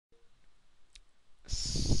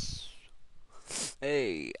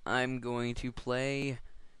Hey, I'm going to play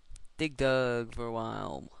Dig Dug for a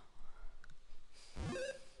while.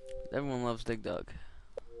 Everyone loves Dig Dug,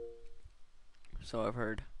 so I've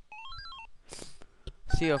heard.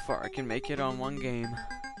 See how far I can make it on one game.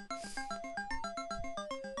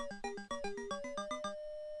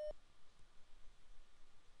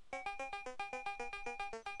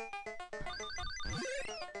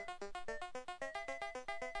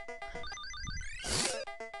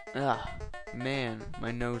 Ah, man,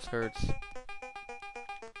 my nose hurts.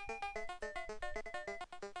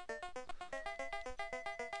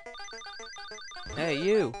 Hey,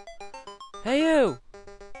 you! Hey, you!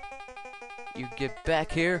 You get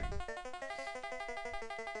back here.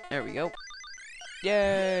 There we go.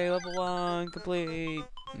 Yay, level 1 complete.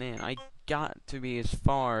 Man, I got to be as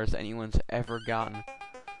far as anyone's ever gotten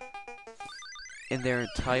in their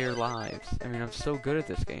entire lives. I mean, I'm so good at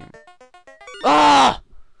this game. Ah!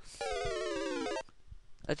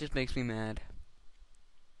 That just makes me mad.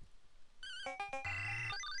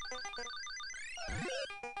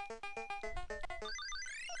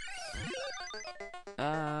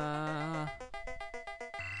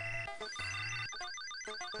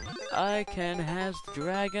 I can has the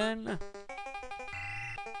dragon.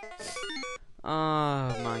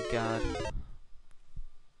 Oh my god.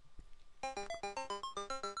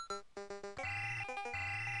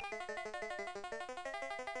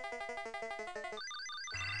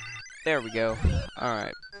 There we go.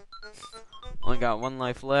 Alright. Only got one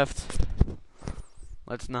life left.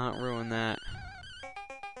 Let's not ruin that.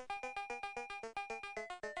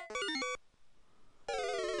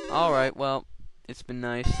 Alright, well, it's been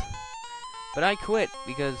nice. But I quit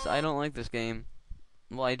because I don't like this game.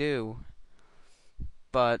 Well, I do.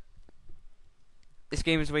 But this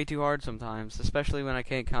game is way too hard sometimes, especially when I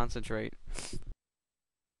can't concentrate.